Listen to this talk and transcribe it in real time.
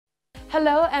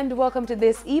Hello and welcome to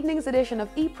this evening's edition of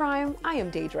E-Prime. I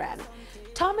am Daedran.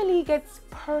 Tommy Lee gets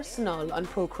personal on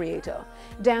Procreator.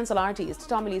 Dancehall artist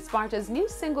Tommy Lee Sparta's new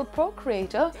single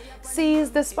Procreator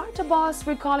sees the Sparta boss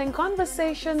recalling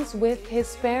conversations with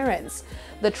his parents.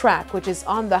 The track, which is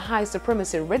on the high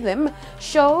supremacy rhythm,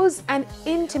 shows an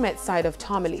intimate side of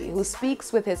Tommy Lee, who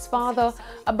speaks with his father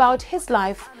about his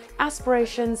life,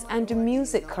 aspirations, and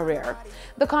music career.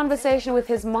 The conversation with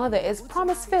his mother is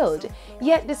promise-filled,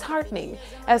 yet disheartening,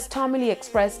 as Tommy Lee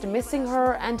expressed missing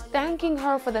her and thanking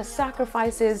her for the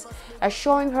sacrifices,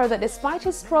 assuring her that despite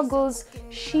his struggles,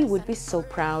 she would be so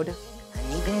proud.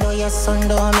 And even though your son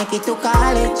don't make it to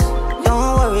college,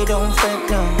 don't worry, don't fret,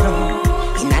 no.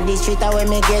 In the street, I will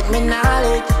me get me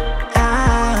knowledge.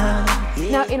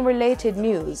 Now, in related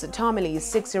news, Tommy Lee's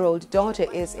 6-year-old daughter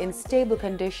is in stable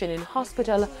condition in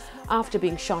hospital after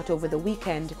being shot over the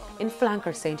weekend in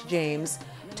Flanker, St. James.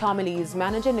 Tommy Lee's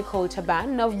manager Nicole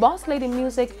Taban of Boss Lady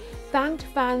Music thanked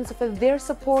fans for their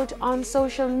support on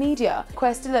social media,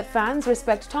 requested that fans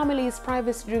respect Tommy Lee's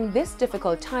privacy during this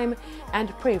difficult time and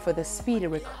pray for the speedy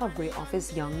recovery of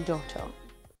his young daughter.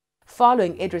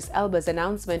 Following Idris Elba's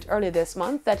announcement earlier this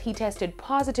month that he tested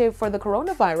positive for the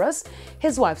coronavirus,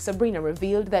 his wife Sabrina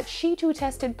revealed that she too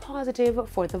tested positive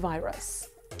for the virus.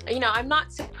 You know, I'm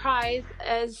not surprised.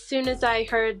 As soon as I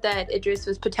heard that Idris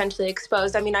was potentially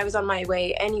exposed, I mean, I was on my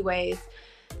way anyways,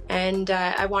 and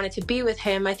I wanted to be with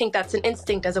him. I think that's an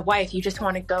instinct as a wife. You just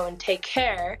want to go and take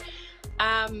care.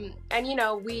 And, you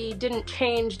know, we didn't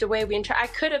change the way we I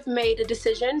could have made a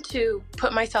decision to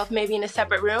put myself maybe in a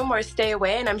separate room or stay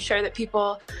away. And I'm sure that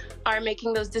people are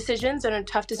making those decisions and are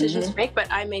tough decisions to make.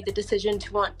 But I made the decision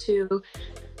to want to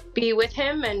be with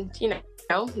him and, you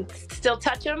know, still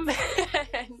touch him.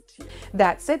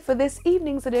 That's it for this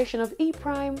evening's edition of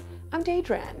E-Prime. I'm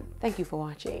Daedran. Thank you for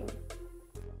watching.